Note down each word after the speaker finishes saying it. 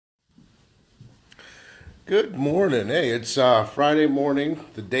Good morning. Hey, it's Friday morning,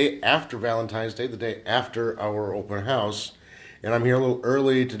 the day after Valentine's Day, the day after our open house. And I'm here a little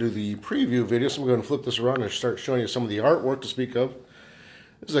early to do the preview video, so I'm going to flip this around and start showing you some of the artwork to speak of.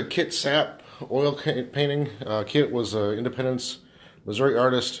 This is a Kit Sapp oil painting. Kit was an Independence, Missouri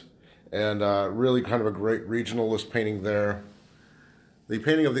artist, and really kind of a great regionalist painting there. The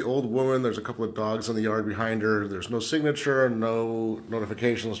painting of the old woman, there's a couple of dogs in the yard behind her. There's no signature, no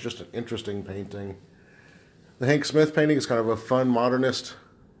notifications, just an interesting painting. The Hank Smith painting is kind of a fun modernist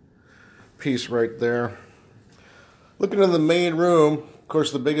piece right there. Looking in the main room, of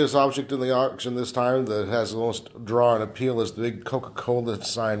course, the biggest object in the auction this time that has the most draw and appeal is the big Coca-Cola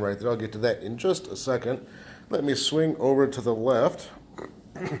sign right there. I'll get to that in just a second. Let me swing over to the left.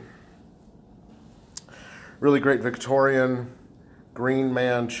 Really great Victorian green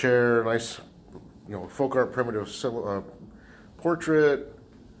man chair, nice, folk art primitive portrait.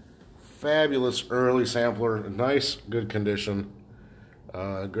 Fabulous early sampler, nice, good condition.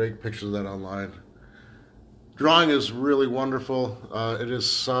 Great pictures of that online. Drawing is really wonderful. It is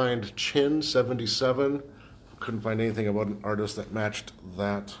signed Chin 77. Couldn't find anything about an artist that matched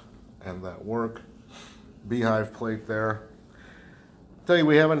that and that work. Beehive plate there. Tell you,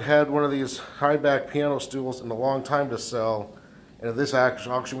 we haven't had one of these high back piano stools in a long time to sell. And at this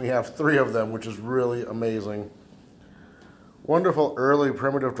auction we have 3 of them, which is really amazing. Wonderful early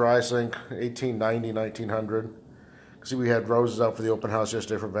primitive dry sink, 1890, 1900. See, we had roses out for the open house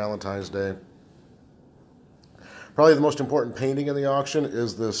yesterday for Valentine's Day. Probably the most important painting in the auction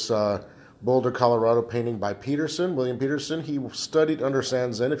is this Boulder, Colorado painting by Peterson, William Peterson. He studied under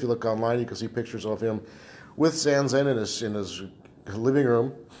Sanzen. If you look online, you can see pictures of him with Sanzen in his living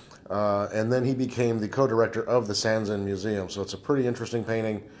room. And then he became the co-director of the Sanzen Museum. So it's a pretty interesting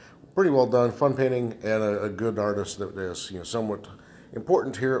painting. Pretty well done, fun painting, and a good artist that is somewhat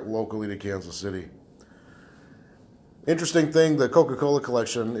important here locally to Kansas City. Interesting thing, the Coca-Cola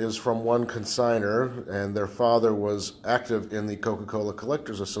collection is from one consigner, and their father was active in the Coca-Cola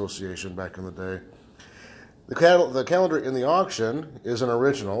Collectors Association back in the day. The calendar in the auction is an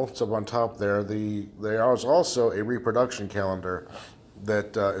original. It's up on top there. There is also a reproduction calendar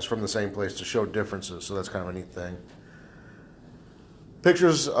that is from the same place to show differences, so that's kind of a neat thing.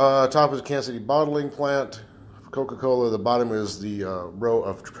 Pictures, top is a Kansas City bottling plant for Coca-Cola. The bottom is the row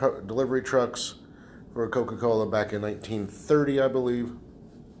of delivery trucks for Coca-Cola back in 1930, I believe.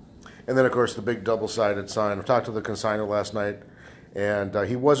 And then, of course, the big double-sided sign. I talked to the consignor last night, and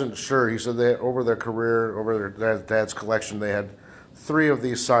he wasn't sure. He said that over their career, over their dad's collection, they had 3 of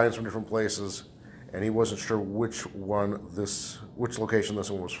these signs from different places, and he wasn't sure which location this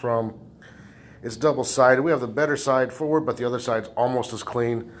one was from. It's double-sided. We have the better side forward, but the other side's almost as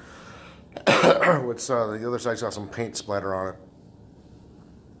clean. The other side's got some paint splatter on it.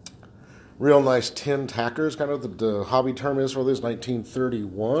 Real nice tin tackers, kind of the hobby term is for this,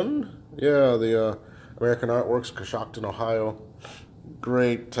 1931. Yeah, the American Artworks, Coshocton, Ohio.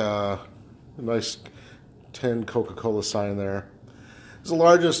 Great, nice tin Coca-Cola sign there. It's the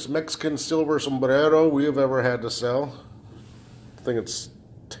largest Mexican silver sombrero we have ever had to sell. I think it's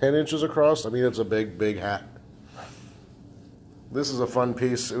 10 inches across. I mean, it's a big, big hat. This is a fun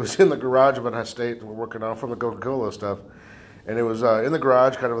piece. It was in the garage of an estate we're working on from the Coca-Cola stuff. And it was in the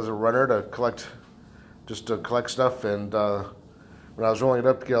garage kind of as a runner to collect stuff. And when I was rolling it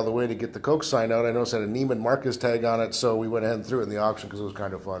up to get out of the way to get the Coke sign out, I noticed it had a Neiman Marcus tag on it, so we went ahead and threw it in the auction because it was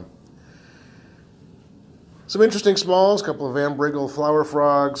kind of fun. Some interesting smalls, a couple of Van Brigel flower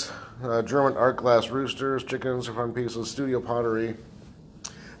frogs, German art glass roosters, chickens, fun pieces, studio pottery.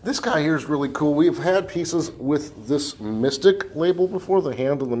 This guy here is really cool. We've had pieces with this Mystic label before, the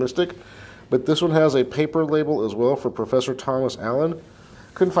hand of the Mystic, but this one has a paper label as well for Professor Thomas Allen.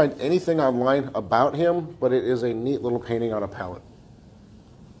 Couldn't find anything online about him, but it is a neat little painting on a palette.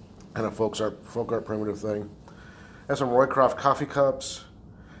 And a folk art primitive thing. Has some Roycroft coffee cups,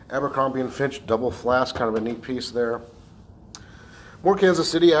 Abercrombie and Finch double flask, kind of a neat piece there. More Kansas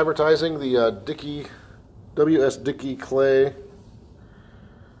City advertising, the W.S. Dickey clay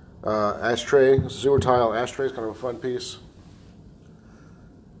ashtray, sewer tile ashtray is kind of a fun piece.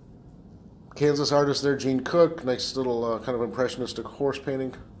 Kansas artist there, Gene Cook, nice little kind of impressionistic horse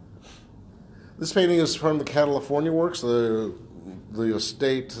painting. This painting is from the California Works, the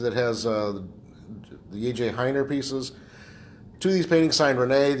estate that has the A.J. Heiner pieces. 2 of these paintings signed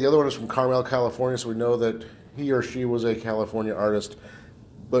Renee. The other one is from Carmel, California, so we know that he or she was a California artist,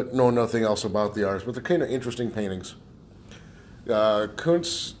 but know nothing else about the artist. But they're kind of interesting paintings.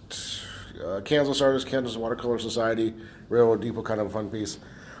 Kunst, Kansas artist, Kansas Watercolor Society, Railroad Depot, kind of a fun piece.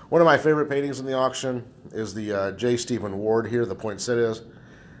 One of my favorite paintings in the auction is the J. Stephen Ward here, the poinsettias.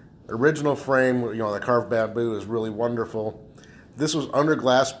 Original frame, you know, the carved bamboo is really wonderful. This was under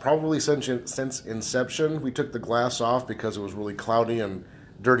glass probably since inception. We took the glass off because it was really cloudy and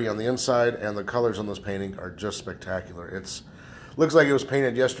dirty on the inside, and the colors on this painting are just spectacular. It's looks like it was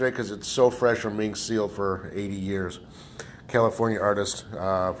painted yesterday because it's so fresh from being sealed for 80 years. California artist,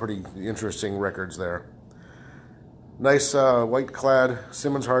 pretty interesting records there. Nice white clad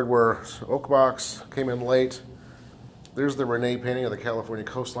Simmons Hardware oak box, came in late. There's the Rene painting of the California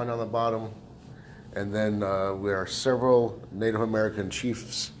coastline on the bottom. And then there are several Native American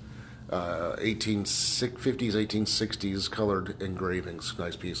chiefs, 1850s, 1860s colored engravings,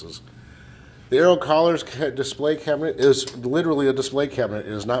 nice pieces. The Arrow Collars display cabinet is literally a display cabinet.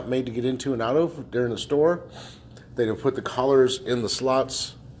 It is not made to get into and out of during the store. They have put the collars in the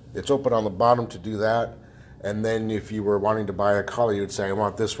slots. It's open on the bottom to do that. And then if you were wanting to buy a collar, you would say, I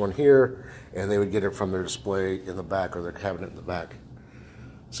want this one here. And they would get it from their display in the back or their cabinet in the back.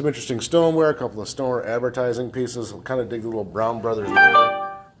 Some interesting stoneware, a couple of stoneware advertising pieces. I'll kind of dig the little Brown Brothers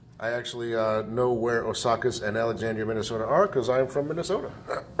there. I actually know where Osaka's and Alexandria, Minnesota are because I'm from Minnesota.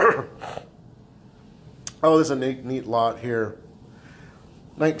 Oh, there's a neat lot here.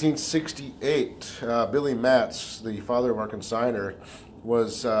 1968, Billy Matz, the father of our consignor,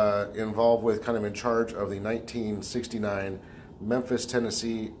 was involved with, kind of in charge of the 1969 Memphis,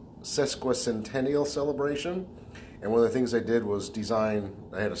 Tennessee sesquicentennial celebration. And one of the things they did was design,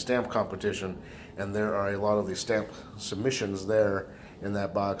 I had a stamp competition, and there are a lot of the stamp submissions there in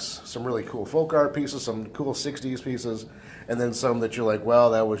that box. Some really cool folk art pieces, some cool 60s pieces, and then some that you're like, well,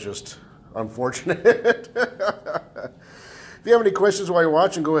 that was just unfortunate. If you have any questions while you're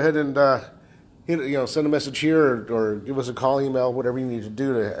watching, go ahead and send a message here or give us a call, email, whatever you need to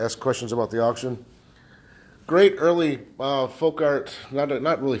do to ask questions about the auction. Great early folk art,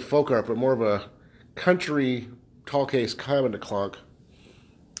 not really folk art, but more of a country tall case cabinet clock.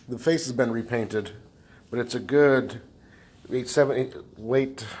 The face has been repainted, but it's a good late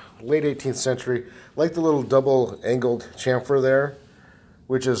 18th century. Like the little double angled chamfer there,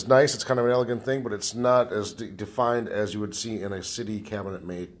 which is nice. It's kind of an elegant thing, but it's not as defined as you would see in a city cabinet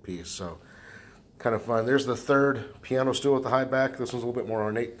made piece. So kind of fun. There's the third piano stool with the high back. This one's a little bit more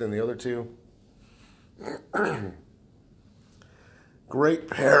ornate than the other two. Great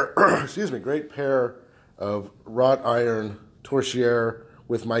pair, excuse me, great pair of wrought iron torchère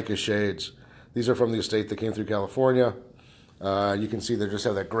with mica shades. These are from the estate that came through California. You can see they just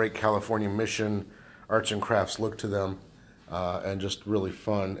have that great California mission arts and crafts look to them, and just really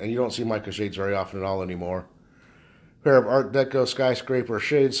fun. And you don't see mica shades very often at all anymore. Pair of Art Deco skyscraper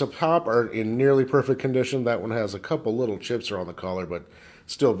shades up top are in nearly perfect condition. That one has a couple little chips around the collar, but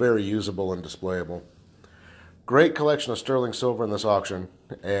still very usable and displayable. Great collection of sterling silver in this auction,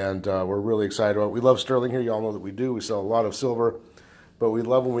 and we're really excited about it. We love sterling here. You all know that we do. We sell a lot of silver, but we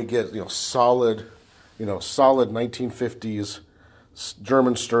love when we get solid 1950s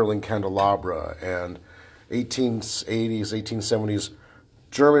German sterling candelabra and 1880s, 1870s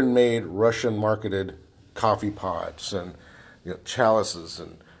German-made, Russian-marketed coffee pots and chalices,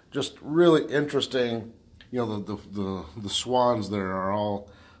 and just really interesting. The swans there are all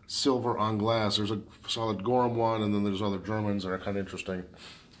silver on glass. There's a solid Gorham one, and then there's other Germans that are kind of interesting.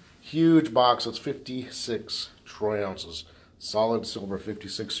 Huge box. It's 56 troy ounces. Solid silver,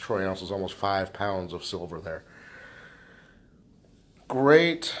 56 troy ounces, almost 5 pounds of silver there.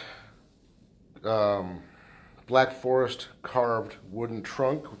 Great Black Forest carved wooden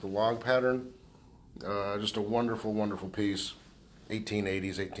trunk with the log pattern. Just a wonderful, wonderful piece.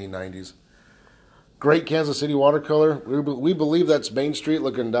 1880s, 1890s. Great Kansas City watercolor. We believe that's Main Street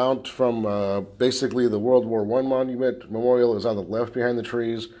looking down from basically the World War I monument. Memorial is on the left behind the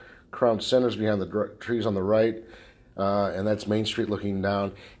trees. Crown Center's behind the trees on the right. And that's Main Street looking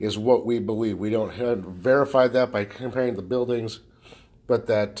down is what we believe. We don't have verified that by comparing the buildings, but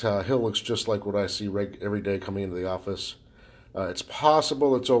that hill looks just like what I see every day coming into the office. It's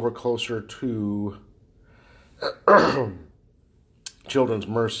possible it's over closer to Children's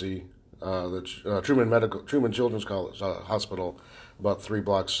Mercy, the Truman Children's Hospital, about 3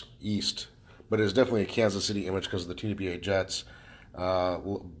 blocks east. But it's definitely a Kansas City image because of the TBA Jets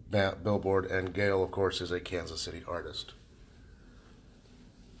billboard, and Gail, of course, is a Kansas City artist.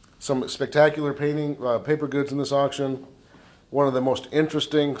 Some spectacular painting, paper goods in this auction. One of the most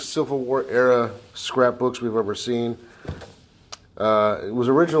interesting Civil War era scrapbooks we've ever seen. It was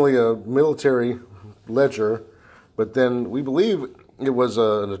originally a military ledger, but then we believe it was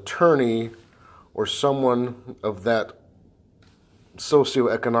an attorney or someone of that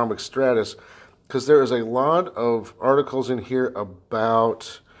socioeconomic stratus, because there is a lot of articles in here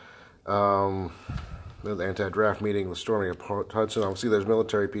about The anti-draft meeting, the storming of Hudson. Obviously, there's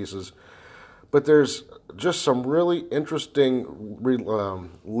military pieces. But there's just some really interesting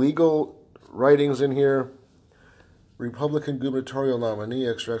legal writings in here. Republican gubernatorial nominee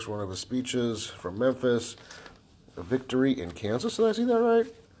extracts one of his speeches from Memphis. A victory in Kansas, did I see that right?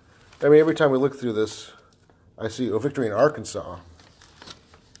 I mean, every time we look through this, I see a victory in Arkansas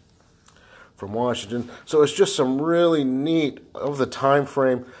from Washington. So it's just some really neat of the time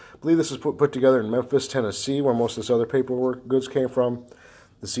frame. I believe this is put together in Memphis, Tennessee, where most of this other paperwork goods came from.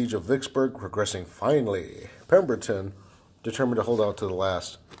 The siege of Vicksburg progressing finely. Pemberton determined to hold out to the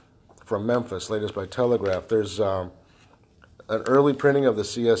last. From Memphis, latest by telegraph. There's an early printing of the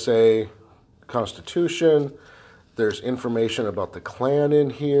CSA Constitution. There's information about the Klan in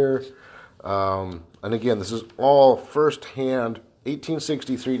here. And again, this is all first-hand,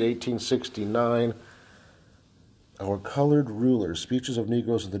 1863 to 1869. Our colored rulers, speeches of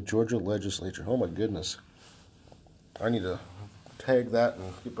Negroes in the Georgia legislature. Oh my goodness. I need to tag that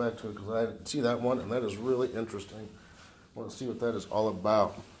and get back to it because I didn't see that one, and that is really interesting. I want to see what that is all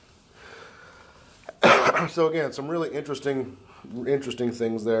about. So again, some really interesting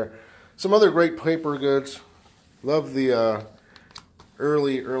things there. Some other great paper goods. Love the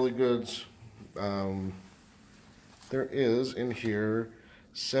early goods. There is in here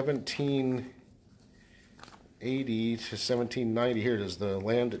 1780 to 1790. Here it is, the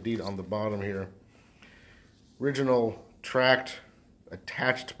land deed on the bottom here. Original tract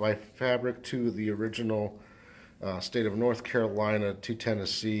attached by fabric to the original state of North Carolina to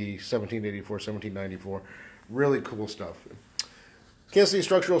Tennessee, 1784, 1794. Really cool stuff. Kansas City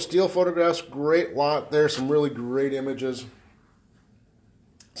Structural Steel photographs, great lot there. Some really great images.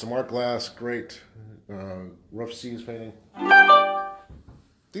 Some art glass, great rough seas painting.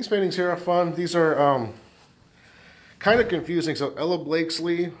 These paintings here are fun. These are kind of confusing. So Ella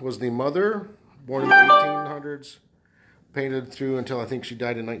Blakesley was the mother, born in the 1800s, painted through until I think she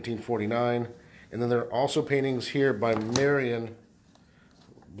died in 1949. And then there are also paintings here by Marion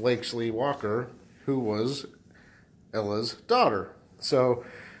Blakesley Walker, who was Ella's daughter. So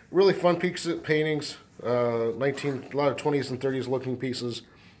really fun piece of paintings, a lot of 20s and 30s looking pieces.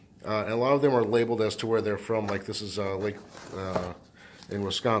 And a lot of them are labeled as to where they're from. Like this is Lake in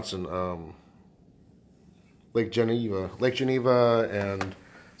Wisconsin, Lake Geneva, and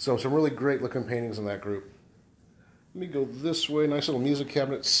so some really great looking paintings in that group. Let me go this way. Nice little music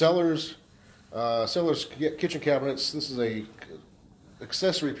cabinet. Sellers kitchen cabinets. This is a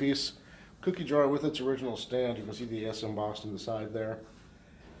accessory piece. Cookie jar with its original stand. You can see the S embossed in the side there.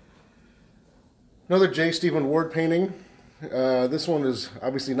 Another J. Stephen Ward painting. This one is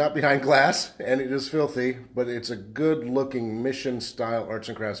obviously not behind glass, and it is filthy, but it's a good-looking mission-style arts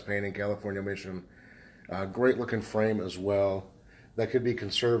and crafts painting, California Mission. Great-looking frame as well. That could be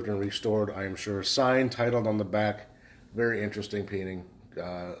conserved and restored, I am sure. Sign titled on the back. Very interesting painting.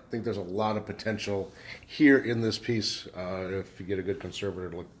 I think there's a lot of potential here in this piece if you get a good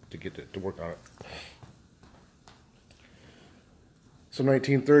conservator to get it to work on it. Some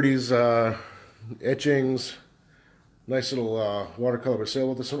 1930s etchings. Nice little watercolor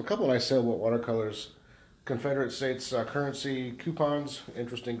sailboat. There's a couple of nice sailboat watercolors. Confederate States currency coupons.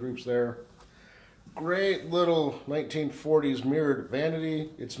 Interesting groups there. Great little 1940s mirrored vanity.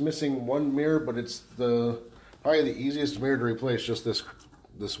 It's missing one mirror, but it's probably the easiest mirror to replace. Just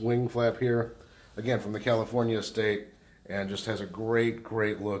this wing flap here. Again, from the California estate, and just has a great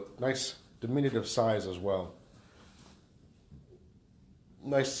look. Nice diminutive size as well.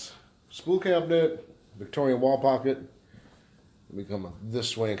 Nice spool cabinet. Victorian wall pocket. Let me come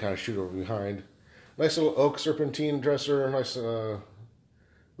this way and kind of shoot over behind. Nice little oak serpentine dresser. Nice,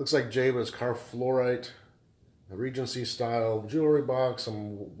 looks like Jaba's carved fluorite. A Regency style jewelry box.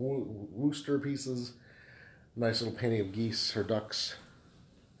 Some Worcester pieces. Nice little painting of geese or ducks.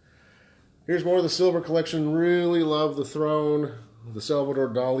 Here's more of the silver collection. Really love the throne. The Salvador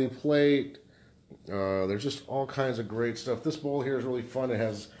Dali plate. There's just all kinds of great stuff. This bowl here is really fun. It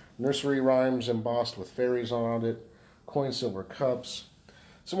has nursery rhymes embossed with fairies on it. Coin silver cups.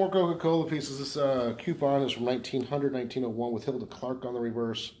 Some more Coca-Cola pieces. This coupon is from 1900, 1901 with Hilda Clark on the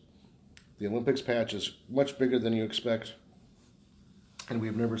reverse. The Olympics patch is much bigger than you expect. And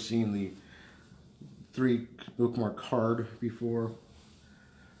we've never seen the 3 bookmark card before.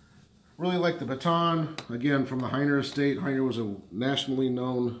 Really like the baton. Again, from the Heiner estate. Heiner was a nationally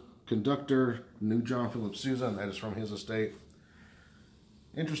known conductor. Knew John Philip Sousa, and that is from his estate.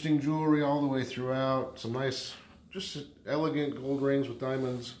 Interesting jewelry all the way throughout. Some nice, just elegant gold rings with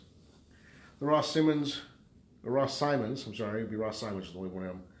diamonds. The Ross Simons, I'm sorry, it'd be Ross Simons is the only one of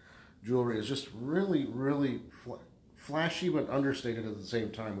them. Jewelry is just really flashy but understated at the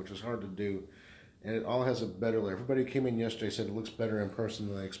same time, which is hard to do and it all has a better layer. Everybody who came in yesterday said it looks better in person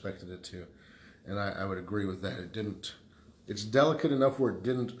than they expected it to, and I would agree with that. It didn't. It's delicate enough where it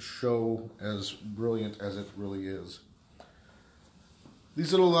didn't show as brilliant as it really is.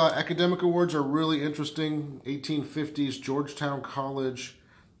 These little academic awards are really interesting. 1850s Georgetown College.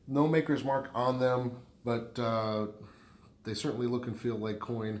 No maker's mark on them, but they certainly look and feel like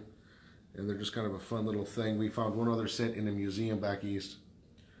coin, and they're just kind of a fun little thing. We found one other set in a museum back east.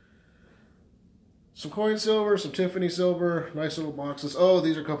 Some coin silver, some Tiffany silver, nice little boxes. Oh,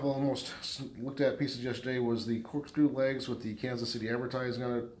 these are a couple of most looked at pieces yesterday. Was the corkscrew legs with the Kansas City advertising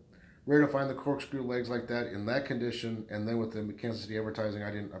on it. Rare to find the corkscrew legs like that in that condition, and then with the Kansas City advertising,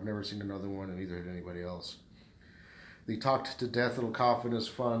 I've never seen another one, and neither had anybody else. The Talked to Death little coffin is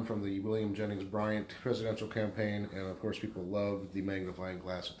fun from the William Jennings Bryant presidential campaign, and of course people love the magnifying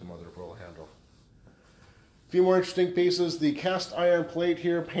glass with the mother of pearl handle. A few more interesting pieces. The cast iron plate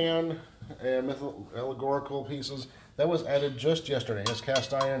here, pan and allegorical pieces, that was added just yesterday. It's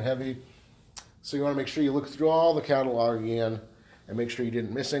cast iron heavy, so you want to make sure you look through all the catalog again and make sure you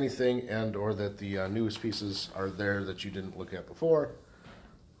didn't miss anything, and or that the newest pieces are there that you didn't look at before.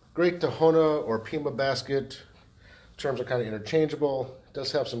 Great Tahona or Pima basket. Terms are kind of interchangeable. It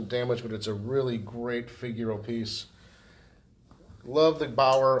does have some damage, but it's a really great figural piece. Love the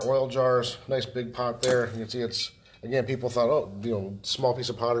Bauer oil jars. Nice big pot there. You can see it's, again, people thought, oh, you know, small piece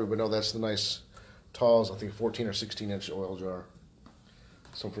of pottery, but no, that's the nice tall, I think 14 or 16 inch oil jar.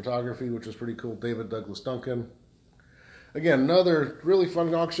 Some photography, which is pretty cool. David Douglas Duncan. Again, another really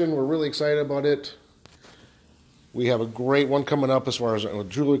fun auction. We're really excited about it. We have a great one coming up as far as a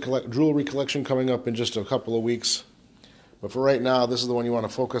jewelry collection coming up in just a couple of weeks. But for right now, this is the one you want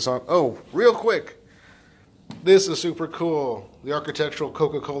to focus on. Oh, real quick. This is super cool. The architectural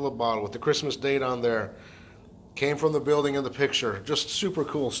Coca-Cola bottle with the Christmas date on there. Came from the building in the picture. Just super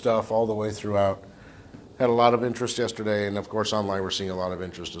cool stuff all the way throughout. Had a lot of interest yesterday, and of course online we're seeing a lot of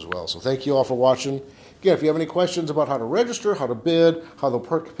interest as well. So thank you all for watching. Again, if you have any questions about how to register, how to bid, how the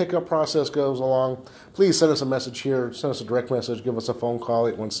pickup process goes along, please send us a message here. Send us a direct message. Give us a phone call,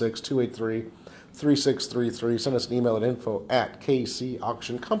 816-283-3633. Send us an email at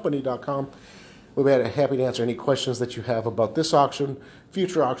info@kcauctioncompany.com. We'll be happy to answer any questions that you have about this auction,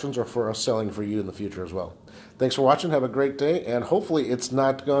 future auctions, or for us selling for you in the future as well. Thanks for watching. Have a great day, and hopefully it's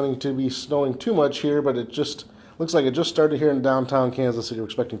not going to be snowing too much here, but it just looks like it just started here in downtown Kansas City. We're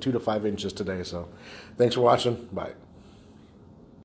expecting 2 to 5 inches today, so thanks for watching. Bye.